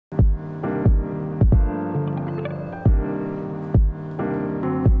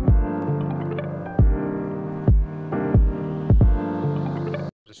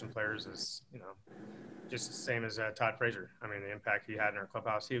players is, just the same as Todd Frazier. I mean, the impact he had in our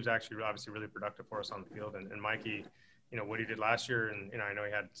clubhouse, he was actually obviously really productive for us on the field. And Mikey, what he did last year, and, I know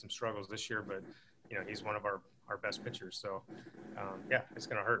he had some struggles this year, but, he's one of our best pitchers. So, yeah, it's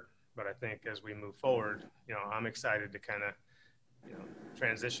going to hurt. But I think as we move forward, I'm excited to kind of,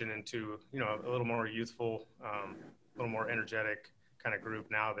 transition into, a little more youthful, a little more energetic kind of group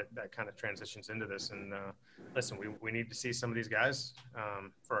now that kind of transitions into this. And listen, we need to see some of these guys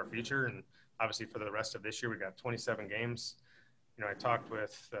for our future. And obviously for the rest of this year, we got 27 games. I talked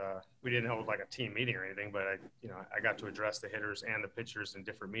with, we didn't hold like a team meeting or anything, but I got to address the hitters and the pitchers in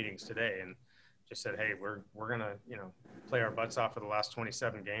different meetings today and just said, hey, we're going to, play our butts off for the last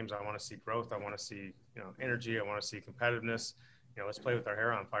 27 games. I want to see growth. I want to see, energy. I want to see competitiveness. Let's play with our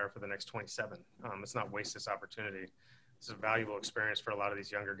hair on fire for the next 27. Let's not waste this opportunity. This is a valuable experience for a lot of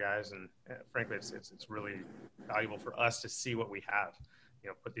these younger guys. And frankly, it's really valuable for us to see what we have,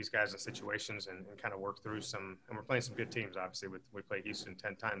 put these guys in situations and kind of work through some, and we're playing some good teams. Obviously we play Houston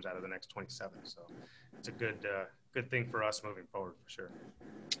 10 times out of the next 27. So it's a good thing for us moving forward for sure.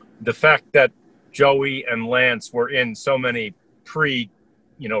 The fact that Joey and Lance were in so many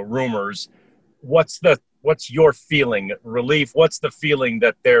rumors, what's your feeling? Relief? What's the feeling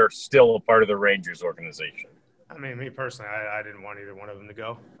that they're still a part of the Rangers organization? I mean, me personally, I didn't want either one of them to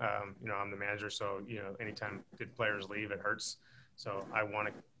go. I'm the manager, so, anytime good players leave, it hurts. So I want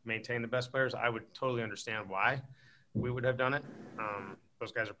to maintain the best players. I would totally understand why we would have done it.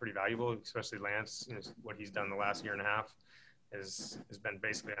 Those guys are pretty valuable, especially Lance. What he's done the last year and a half has been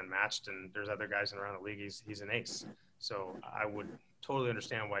basically unmatched, and there's other guys around the league. He's an ace. So I would totally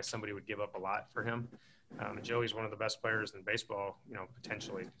understand why somebody would give up a lot for him. Joey's one of the best players in baseball,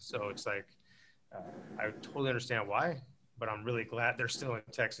 potentially. So it's like, I totally understand why, but I'm really glad they're still in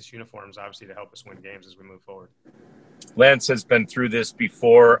Texas uniforms, obviously, to help us win games as we move forward. Lance has been through this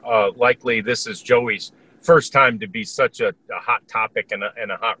before. Likely this is Joey's first time to be such a hot topic and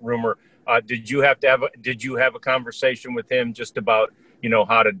a hot rumor. Did you have a conversation with him just about,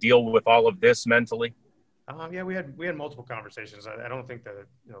 how to deal with all of this mentally? Yeah, we had multiple conversations. I don't think that,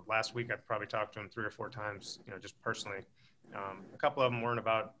 last week I probably talked to him 3 or 4 times, just personally. A couple of them weren't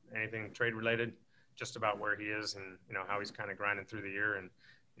about anything trade related, just about where he is and, how he's kind of grinding through the year and,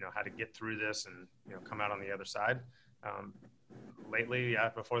 how to get through this and, come out on the other side. Lately,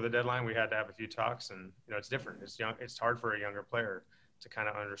 before the deadline, we had to have a few talks and, it's different. It's hard for a younger player to kind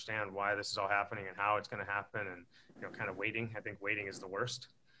of understand why this is all happening and how it's going to happen and, kind of waiting. I think waiting is the worst.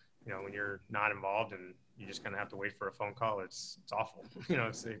 When you're not involved and you just kind of have to wait for a phone call, it's awful.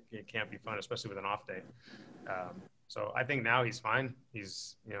 It can't be fun, especially with an off day. So I think now he's fine.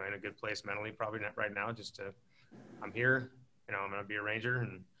 He's, in a good place mentally, probably not right now, I'm here, I'm going to be a Ranger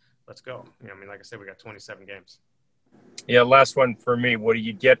and let's go. Like I said, we got 27 games. Yeah. Last one for me. What do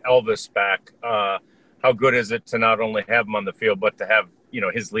you get Elvis back? How good is it to not only have him on the field, but to have,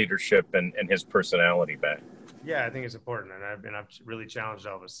 his leadership and his personality back? Yeah, I think it's important, and I've really challenged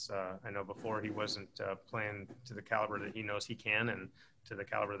Elvis. I know before he wasn't playing to the caliber that he knows he can, and to the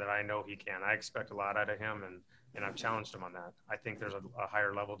caliber that I know he can. I expect a lot out of him, and I've challenged him on that. I think there's a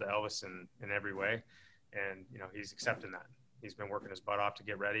higher level to Elvis in every way, and he's accepting that. He's been working his butt off to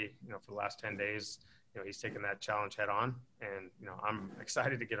get ready. For the last 10 days, he's taken that challenge head on, and I'm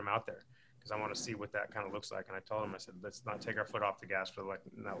excited to get him out there, because I want to see what that kind of looks like. And I told him, I said, let's not take our foot off the gas for the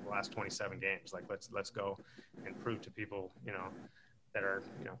last 27 games. Like, let's go and prove to people, that are,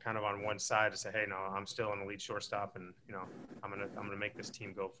 kind of on one side to say, hey, no, I'm still an elite shortstop, and, I'm gonna make this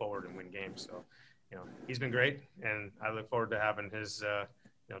team go forward and win games. So, he's been great, and I look forward to having his,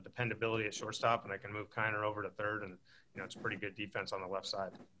 dependability at shortstop, and I can move Kiner over to third, and, it's a pretty good defense on the left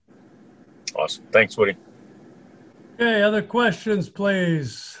side. Awesome. Thanks, Woody. Okay, other questions,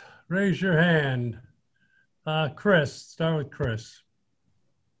 please. Raise your hand. Chris, start with Chris.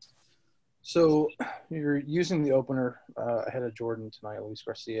 So you're using the opener ahead of Jordan tonight, Luis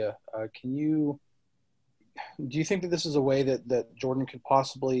Garcia. Do you think that this is a way that Jordan could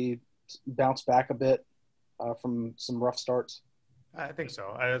possibly bounce back a bit from some rough starts? I think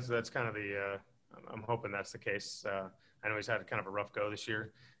so. That's kind of I'm hoping that's the case. I know he's had kind of a rough go this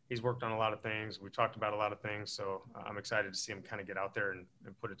year. He's worked on a lot of things. We talked about a lot of things. So I'm excited to see him kind of get out there and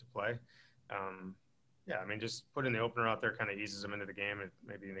put it to play. Just putting the opener out there kind of eases him into the game. It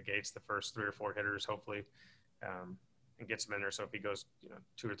maybe negates the first 3 or 4 hitters, hopefully, and gets him in there. So if he goes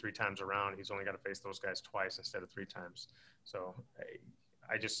 2 or 3 times around, he's only got to face those guys twice instead of 3 times. So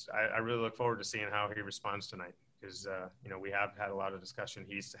I really look forward to seeing how he responds tonight, because, we have had a lot of discussion.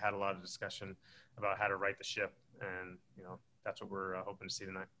 He's had a lot of discussion about how to right the ship. And, that's what we're hoping to see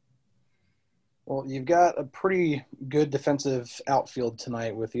tonight. Well, you've got a pretty good defensive outfield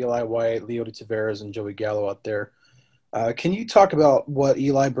tonight with Eli White, Leody Taveras, and Joey Gallo out there. Can you talk about what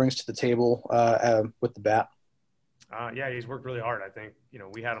Eli brings to the table with the bat? Yeah, he's worked really hard. I think,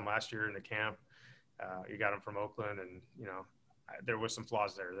 we had him last year in the camp. You got him from Oakland, and, there was some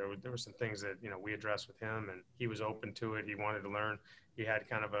flaws there. There were some things that, we addressed with him, and he was open to it. He wanted to learn. He had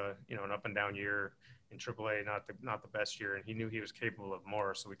kind of an up and down year in AAA, not the best year, and he knew he was capable of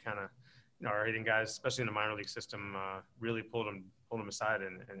more. So we kind of, our hitting guys, especially in the minor league system, really pulled him aside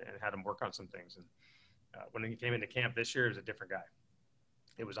and had him work on some things. And when he came into camp this year, he was a different guy.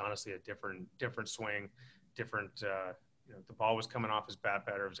 It was honestly a different swing, different. The ball was coming off his bat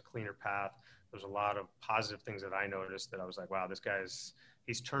better. It was a cleaner path. There's a lot of positive things that I noticed that I was like, wow, this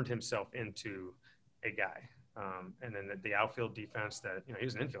he's turned himself into a guy. And then the outfield defense that, he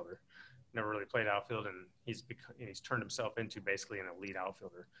was an infielder, never really played outfield, and he's turned himself into basically an elite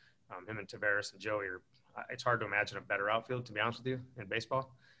outfielder. Him and Taveras and Joey it's hard to imagine a better outfield, to be honest with you, in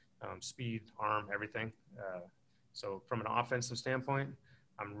baseball. Speed, arm, everything. So from an offensive standpoint,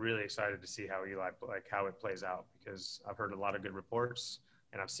 I'm really excited to see how how it plays out, because I've heard a lot of good reports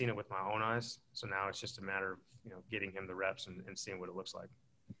and I've seen it with my own eyes. So now it's just a matter of, getting him the reps and seeing what it looks like.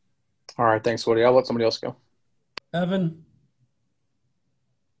 All right. Thanks, Woody. I'll let somebody else go. Evan?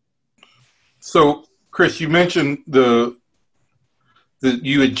 So, Chris, you mentioned that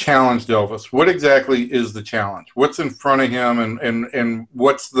you had challenged Elvis. What exactly is the challenge? What's in front of him, and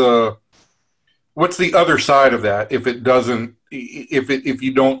what's the other side of that if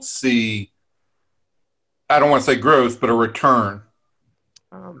you don't see, I don't want to say growth, but a return?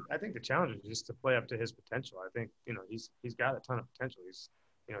 I think the challenge is just to play up to his potential. I think, he's got a ton of potential. He's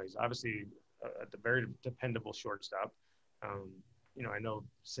obviously a very dependable shortstop. I know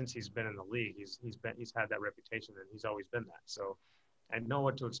since he's been in the league, he's had that reputation, and he's always been that. So I know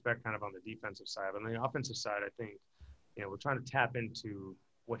what to expect kind of on the defensive side. On the offensive side, I think, we're trying to tap into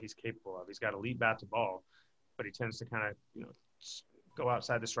what he's capable of. He's got elite bat to ball, but he tends to kind of, go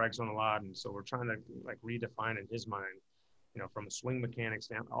outside the strike zone a lot. And so we're trying to redefine in his mind, from a swing mechanics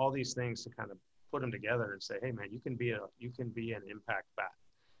standpoint, all these things to kind of put them together and say, hey man, you can be an impact bat.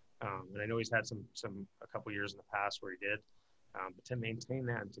 And I know he's had a couple years in the past where he did, but to maintain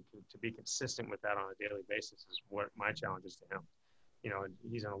that and to be consistent with that on a daily basis is what my challenge is to him.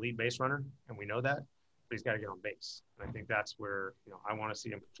 He's an elite base runner, and we know that, but he's got to get on base. And I think that's where, I want to see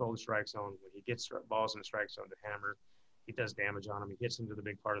him control the strike zone. When he gets balls in the strike zone to hammer, he does damage on him. He gets into the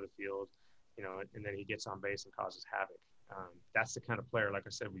big part of the field, and then he gets on base and causes havoc. That's the kind of player, like I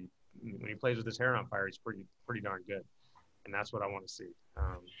said, when he plays with his hair on fire, he's pretty darn good. And that's what I want to see.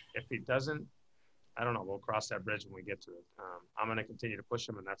 If he doesn't, I don't know. We'll cross that bridge when we get to it. I'm going to continue to push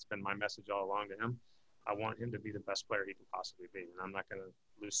him, and that's been my message all along to him. I want him to be the best player he can possibly be, and I'm not going to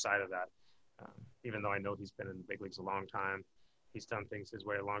lose sight of that. Even though I know he's been in the big leagues a long time, he's done things his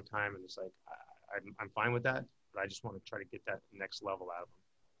way a long time, and it's like I'm fine with that, but I just want to try to get that next level out of him.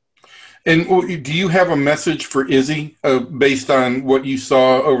 And do you have a message for Izzy based on what you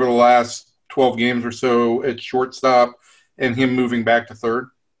saw over the last 12 games or so at shortstop and him moving back to third?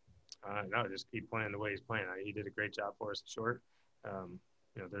 No, just keep playing the way he's playing. He did a great job for us at short.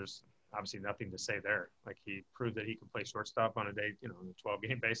 There's obviously nothing to say there. Like, he proved that he can play shortstop on a day, on a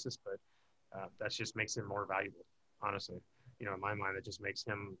 12-game basis, but that just makes him more valuable, honestly. In my mind, it just makes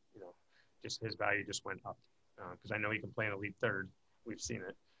him, just his value just went up because I know he can play an elite third. We've seen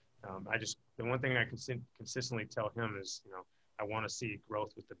it. The one thing I can consistently tell him is, I want to see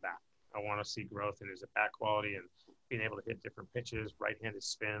growth with the bat. I want to see growth in his bat quality and being able to hit different pitches, right-handed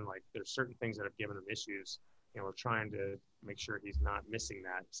spin. Like, there's certain things that have given him issues. We're trying to make sure he's not missing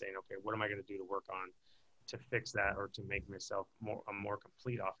that, saying, okay, what am I going to do to work on to fix that or to make myself a more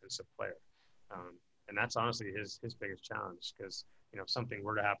complete offensive player? And that's honestly his biggest challenge, because, if something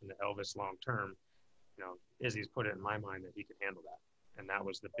were to happen to Elvis long-term, Izzy's put it in my mind that he could handle that. And that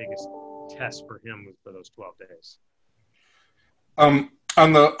was the biggest test for him for those 12 days.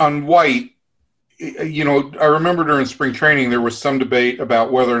 On White, I remember during spring training there was some debate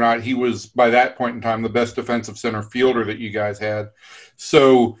about whether or not he was, by that point in time, the best defensive center fielder that you guys had.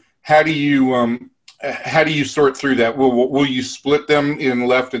 So how do you sort through that? Will you split them in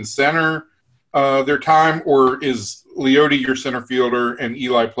left and center their time, or is Leody your center fielder and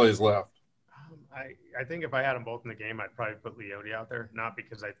Eli plays left? I think if I had them both in the game, I'd probably put Leody out there. Not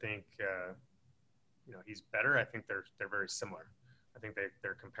because I think he's better. I think they're very similar. I think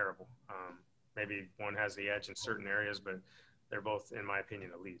they're comparable. Maybe one has the edge in certain areas, but they're both, in my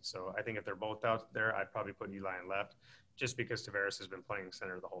opinion, elite. So I think if they're both out there, I'd probably put Eli in left, just because Taveras has been playing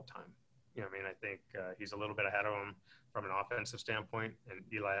center the whole time. I think he's a little bit ahead of him from an offensive standpoint, and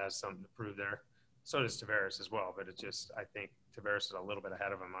Eli has something to prove there. So does Tavares as well, but it's just, I think Tavares is a little bit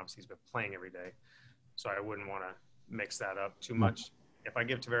ahead of him. Obviously, he's been playing every day, so I wouldn't want to mix that up too much. If I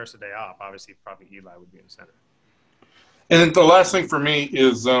give Tavares a day off, obviously probably Eli would be in center. And then the last thing for me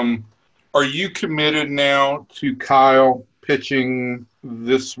is, are you committed now to Kyle pitching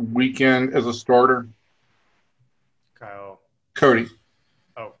this weekend as a starter? Cody.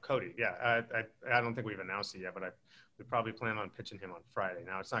 Oh, Cody. Yeah, I don't think we've announced it yet, but we probably plan on pitching him on Friday.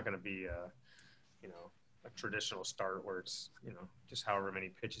 Now it's not going to be a traditional start where it's just however many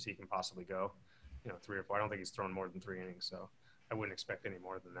pitches he can possibly go, 3 or 4. I don't think he's thrown more than 3 innings, so I wouldn't expect any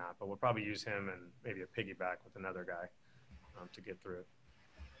more than that. But we'll probably use him and maybe a piggyback with another guy to get through it.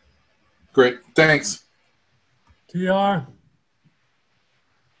 Great, thanks. TR.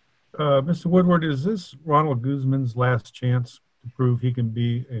 Mr. Woodward, is this Ronald Guzman's last chance to prove he can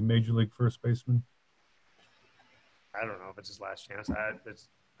be a major league first baseman? I don't know if it's his last chance.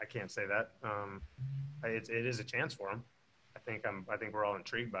 I can't say that. It is a chance for him. I think we're all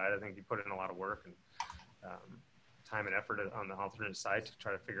intrigued by it. I think he put in a lot of work and time and effort on the alternate side to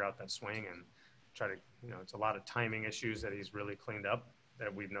try to figure out that swing and try to, it's a lot of timing issues that he's really cleaned up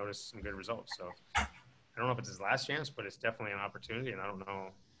that we've noticed some good results. So I don't know if it's his last chance, but it's definitely an opportunity. And I don't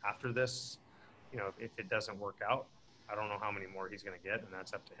know after this, if it doesn't work out, I don't know how many more he's going to get, and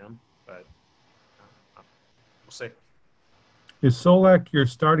that's up to him. But we'll see. Is Solak your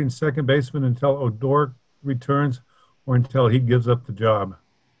starting second baseman until Odor returns or until he gives up the job?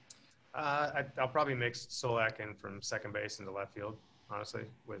 I'll probably mix Solak in from second base into left field, honestly,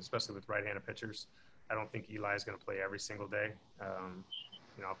 especially with right-handed pitchers. I don't think Eli is going to play every single day.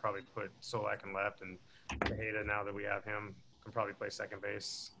 I'll probably put Solak in left, and Tejeda, now that we have him, can probably play second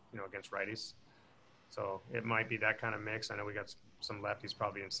base, against righties. So it might be that kind of mix. I know we got some lefties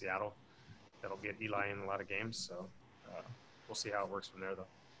probably in Seattle that'll get Eli in a lot of games. So we'll see how it works from there, though.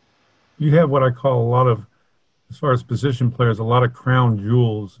 You have what I call a lot of, as far as position players, a lot of crown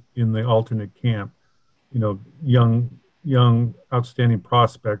jewels in the alternate camp. Young, outstanding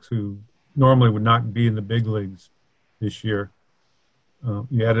prospects who normally would not be in the big leagues this year.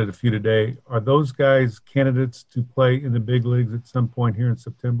 You added a few today. Are those guys candidates to play in the big leagues at some point here in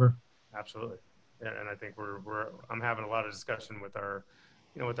September? Absolutely. And I think I'm having a lot of discussion with our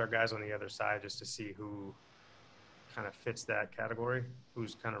guys on the other side just to see who kind of fits that category,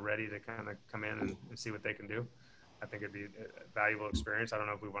 who's kind of ready to kind of come in and see what they can do. I think it'd be a valuable experience. I don't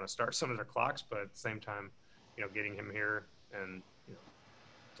know if we want to start some of their clocks, but at the same time, getting him here and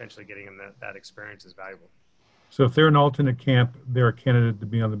potentially getting him that experience is valuable. So if they're an alternate camp, they're a candidate to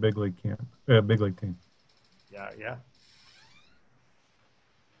be on the big league team. Yeah.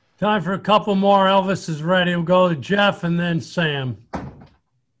 Time for a couple more. Elvis is ready. We'll go to Jeff and then Sam.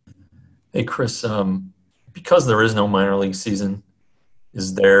 Hey, Chris, because there is no minor league season,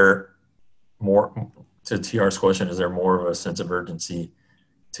 is there more, to TR's question, is there more of a sense of urgency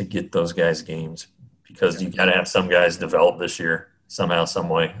to get those guys games? Because you got to have some guys develop this year somehow, some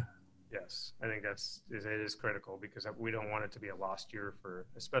way. Yes, I think it is critical because we don't want it to be a lost year for,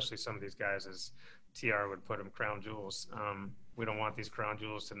 especially some of these guys, as TR would put them, crown jewels. We don't want these crown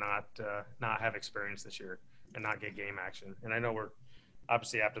jewels to not have experience this year and not get game action. And I know we're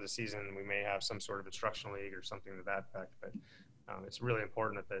obviously after the season we may have some sort of instructional league or something to that effect, but it's really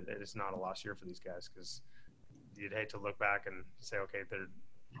important that it is not a lost year for these guys because you'd hate to look back and say, okay,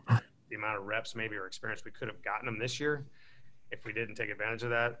 the amount of reps maybe or experience we could have gotten them this year if we didn't take advantage of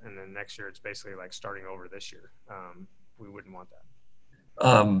that, and then next year it's basically like starting over this year. We wouldn't want that.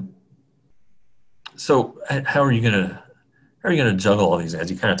 So how are you gonna juggle all these guys?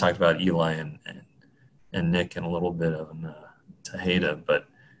 You kind of talked about Eli and Nick and a little bit of Tejeda, but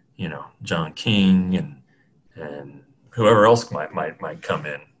John King and whoever else might come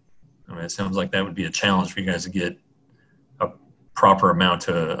in. I mean, it sounds like that would be a challenge for you guys to get a proper amount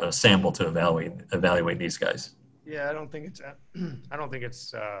to a sample to evaluate these guys. Yeah, I don't think it's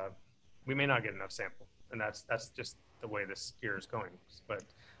we may not get enough sample, and that's just the way this year is going. But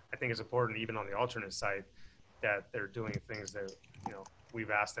I think it's important, even on the alternate side, that they're doing things that we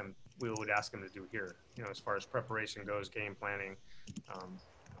would ask them to do here. As far as preparation goes, game planning,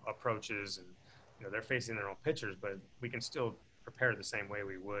 approaches, and they're facing their own pitchers, but we can still prepare the same way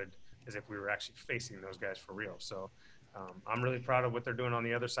we would as if we were actually facing those guys for real. So I'm really proud of what they're doing on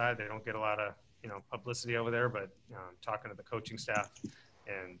the other side. They don't get a lot of publicity over there, but talking to the coaching staff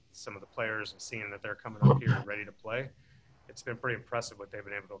and some of the players and seeing that they're coming up here ready to play, it's been pretty impressive what they've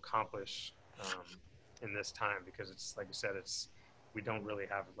been able to accomplish in this time, because it's like you said, we don't really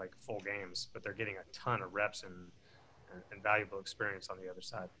have like full games, but they're getting a ton of reps and valuable experience on the other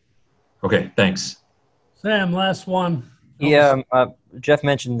side. Okay, thanks. Sam, last one. Yeah, Jeff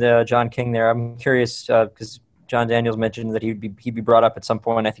mentioned John King there. I'm curious because John Daniels mentioned that he'd be brought up at some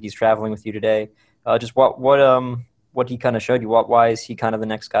point. I think he's traveling with you today. Just what he kind of showed you. Why is he kind of the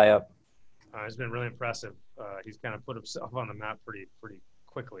next guy up? It's been really impressive. He's kind of put himself on the map pretty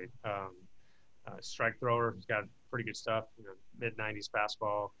quickly. Strike thrower, he's got pretty good stuff. Mid 90s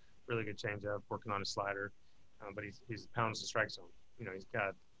fastball, really good changeup, working on his slider. But he's pounds the strike zone. He's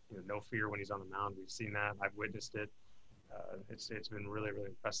got no fear when he's on the mound. We've seen that. I've witnessed it. It's been really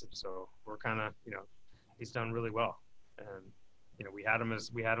impressive. So we're kind of he's done really well. And we had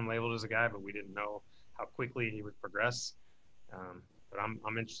him labeled as a guy, but we didn't know how quickly he would progress. But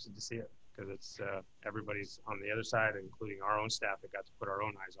I'm interested to see it because it's everybody's on the other side, including our own staff that got to put our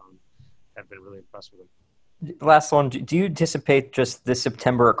own eyes on him, have been really impressed with him. Last one, do you anticipate just this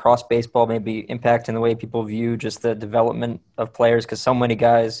September across baseball maybe impacting the way people view just the development of players? Because so many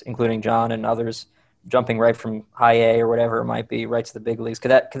guys, including John and others, jumping right from high A or whatever it might be right to the big leagues. Could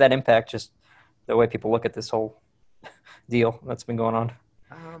that impact just the way people look at this whole deal that's been going on?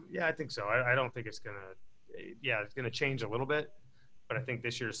 Yeah, I think so. I don't think it's gonna change a little bit, but I think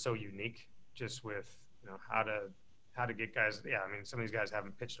this year is so unique just with how to get guys. Yeah, I mean, some of these guys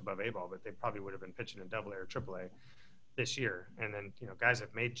haven't pitched above A ball, but they probably would have been pitching in Double A or Triple A this year. And then guys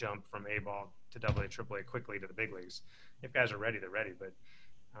have made jump from A ball to Double A, Triple A quickly to the big leagues. If guys are ready, they're ready. But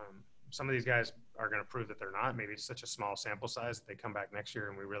some of these guys are going to prove that they're not. Maybe it's such a small sample size that they come back next year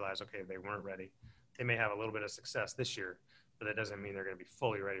and we realize, okay, they weren't ready. They may have a little bit of success this year, but that doesn't mean they're going to be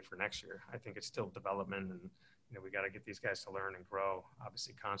fully ready for next year. I think it's still development, and we got to get these guys to learn and grow,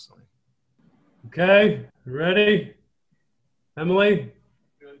 obviously, constantly. Okay, ready? Emily?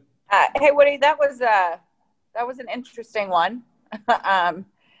 Hey, Woody, that was an interesting one. A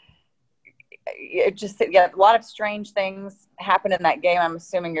lot of strange things happened in that game. I'm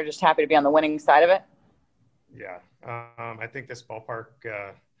assuming you're just happy to be on the winning side of it. Yeah, I think this ballpark.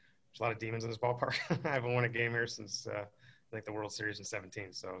 There's a lot of demons in this ballpark. I haven't won a game here since I think the World Series in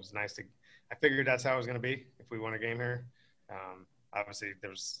 '17. So it was nice to. I figured that's how it was going to be if we won a game here. Obviously,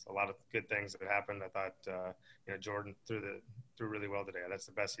 there's a lot of good things that happened. I thought Jordan threw really well today. That's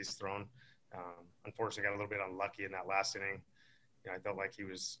the best he's thrown. Unfortunately, got a little bit unlucky in that last inning. I felt like he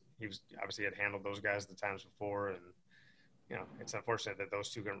was obviously had handled those guys the times before, and it's unfortunate that those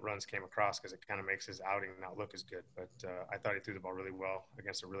two runs came across because it kind of makes his outing not look as good. But I thought he threw the ball really well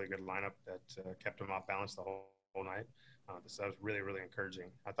against a really good lineup that kept him off balance the whole night. So that was really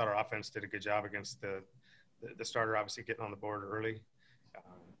encouraging. I thought our offense did a good job against the starter, obviously getting on the board early.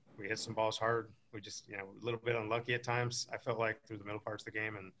 We hit some balls hard. We just a little bit unlucky at times. I felt like through the middle parts of the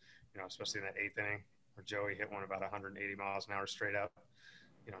game, and especially in that 8th inning where Joey hit one about 180 miles an hour straight up.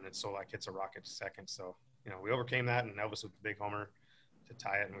 And then Solak hits a rocket to second. So we overcame that, and Elvis with the big homer to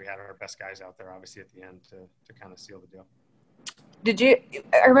tie it, and we had our best guys out there obviously at the end to kind of seal the deal.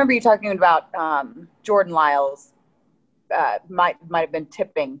 I remember you talking about Jordan Lyles might have been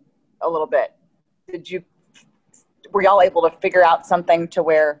tipping a little bit. Were y'all able to figure out something to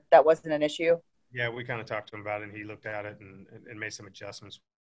where that wasn't an issue? Yeah, we kind of talked to him about it, and he looked at it and made some adjustments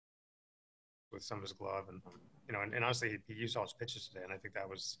with some of his glove, and and honestly, he used all his pitches today, and I think that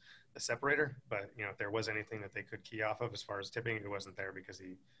was the separator. But if there was anything that they could key off of as far as tipping, it wasn't there because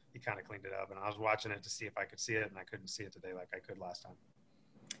he kind of cleaned it up. And I was watching it to see if I could see it, and I couldn't see it today like I could last time.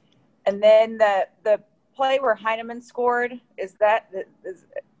 And then the play where Heineman scored, is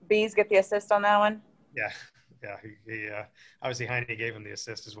Bees get the assist on that one? Yeah. He obviously Heine gave him the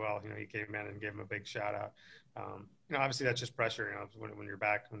assist as well. He came in and gave him a big shout out. Obviously that's just pressure. When you're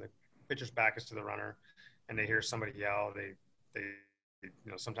back, when the pitcher's back is to the runner, and they hear somebody yell, they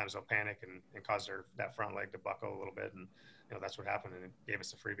sometimes they'll panic and cause that front leg to buckle a little bit, and that's what happened, and it gave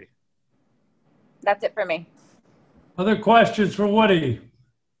us a freebie. That's it for me. Other questions for Woody?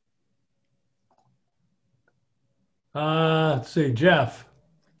 Let's see, Jeff.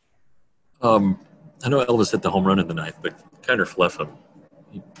 I know Elvis hit the home run in the 9th, but Kiner-Falefa,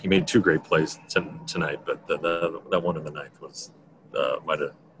 he made 2 great plays tonight, but that one in the 9th was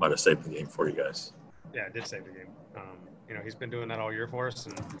might have saved the game for you guys. Yeah, it did save the game. He's been doing that all year for us,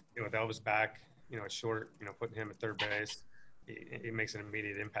 and with Elvis back, it's short. Putting him at third base, he makes an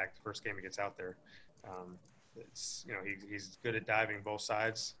immediate impact the first game he gets out there. He's good at diving both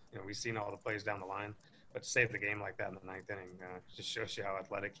sides. We've seen all the plays down the line, but to save the game like that in the 9th inning just shows you how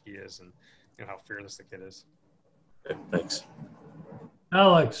athletic he is and how fearless the kid is. Okay, thanks.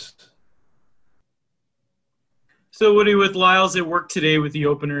 Alex. So, Woody, with Lyles at work today with the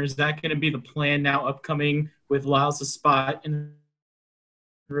opener, is that going to be the plan now upcoming with Lyles' spot in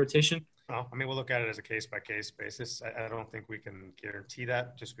the rotation? Well, we'll look at it as a case-by-case basis. I don't think we can guarantee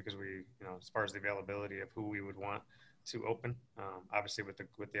that just because we, as far as the availability of who we would want to open. Obviously, with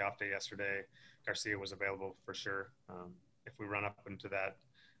the off day yesterday, Garcia was available for sure. If we run up into that,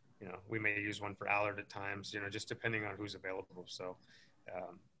 we may use one for Allard at times. Just depending on who's available. So,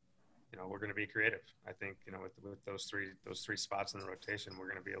 we're going to be creative. I think with those three spots in the rotation, we're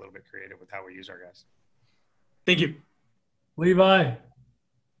going to be a little bit creative with how we use our guys. Thank you, Levi.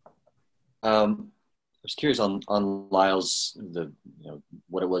 I was curious on Lyles,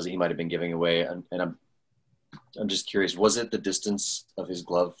 what it was that he might have been giving away, and I'm just curious, was it the distance of his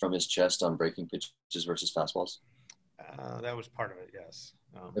glove from his chest on breaking pitches versus fastballs? That was part of it, yes.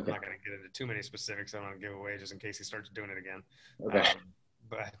 Okay. I'm not going to get into too many specifics. I don't want to give away just in case he starts doing it again. Okay.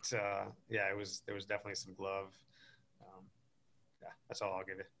 Yeah, there was definitely some glove. Yeah, that's all I'll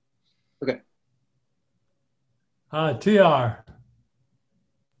give you. Okay. TR.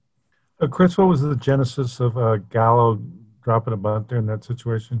 Chris, what was the genesis of Gallo dropping a bunt there in that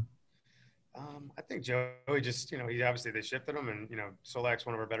situation? I think Joey just, he obviously they shifted him, and Solak's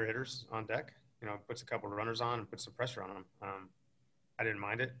one of our better hitters on deck. Puts a couple of runners on and puts some pressure on him. I didn't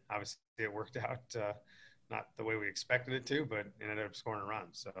mind it. Obviously, it worked out not the way we expected it to, but it ended up scoring a run.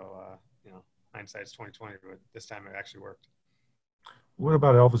 So, hindsight's 20/20, but this time it actually worked. What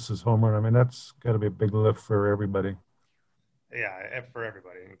about Elvis's home run? I mean, that's got to be a big lift for everybody. Yeah, for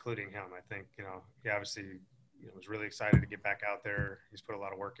everybody, including him. I think, he obviously, was really excited to get back out there. He's put a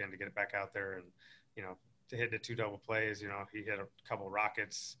lot of work in to get it back out there. And, to hit the 2 double plays, he hit a couple of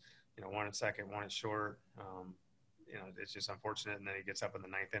rockets, one at second, one at short. It's just unfortunate. And then he gets up in the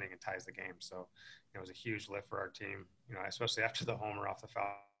 9th inning and ties the game. So, it was a huge lift for our team, especially after the homer off the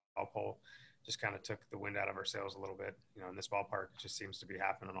foul pole. Just kind of took the wind out of our sails a little bit. In this ballpark, it just seems to be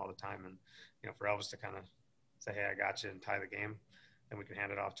happening all the time. And, for Elvis to kind of say, hey, I got you, and tie the game, then we can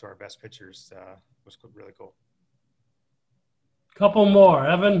hand it off to our best pitchers was really cool. Couple more.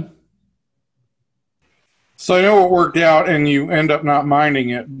 Evan? So I know it worked out and you end up not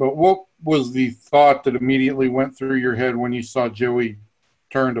minding it, but what was the thought that immediately went through your head when you saw Joey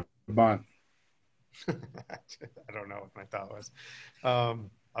turn to bunt? I don't know what my thought was. I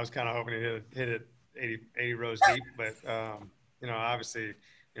was kind of hoping to hit it 80 rows deep, but obviously,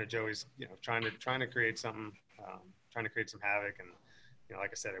 Joey's trying to create something, trying to create some havoc, and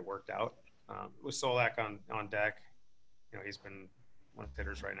like I said, it worked out. With Solak on deck, he's been one of the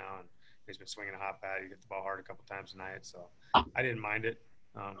hitters right now, and he's been swinging a hot bat. He hit the ball hard a couple times tonight, so I didn't mind it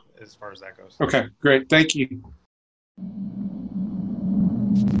as far as that goes. Okay, great. Thank you.